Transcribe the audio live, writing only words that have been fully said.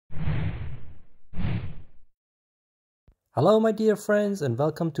Hello my dear friends and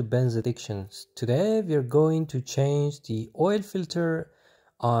welcome to Ben's Addictions. Today we are going to change the oil filter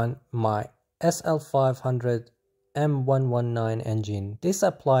on my SL500 M119 engine. This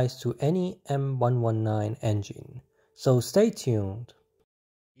applies to any M119 engine. So stay tuned.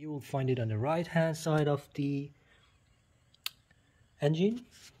 You will find it on the right hand side of the engine.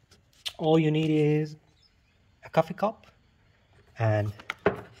 All you need is a coffee cup and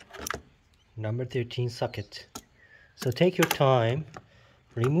number 13 socket. So take your time,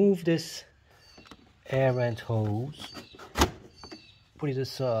 remove this air vent hose, put it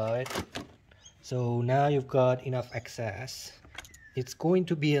aside. So now you've got enough access. It's going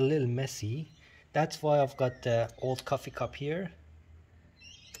to be a little messy. That's why I've got the old coffee cup here.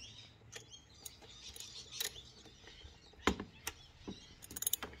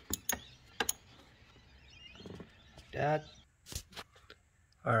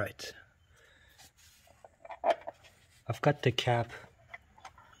 Alright. I've got the cap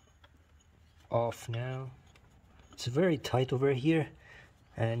off now. It's very tight over here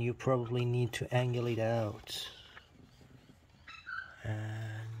and you probably need to angle it out.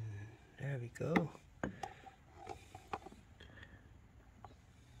 And there we go.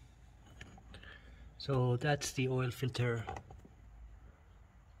 So that's the oil filter.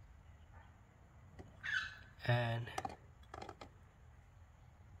 And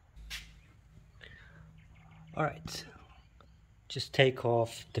alright, just take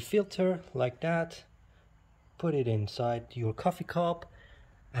off the filter like that, put it inside your coffee cup,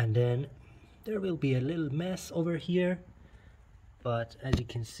 and then there will be a little mess over here, but as you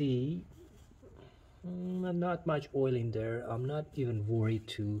can see, not much oil in there. I'm not even worried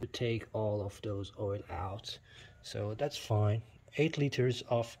to take all of those oil out, so that's fine. 8 liters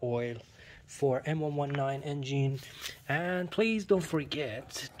of oil for M119 engine. And please don't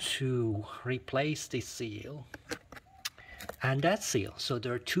forget to replace the seal and that seal. So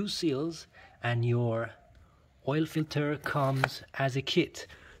there are 2 seals and your oil filter comes as a kit.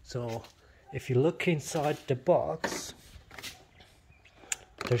 So if you look inside the box,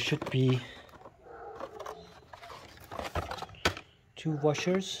 there should be 2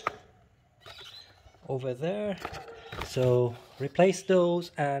 washers over there. So replace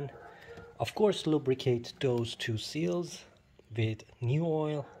those and of course lubricate those 2 seals with new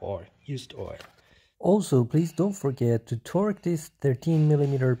oil or used oil. Also, please don't forget to torque this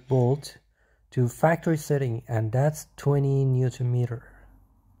 13mm bolt to factory setting, and that's 20 Nm.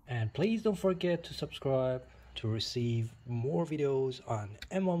 And please don't forget to subscribe to receive more videos on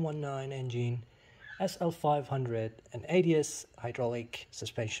M119 engine, SL500 and ADS hydraulic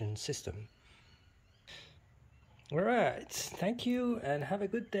suspension system. Alright, thank you and have a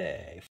good day.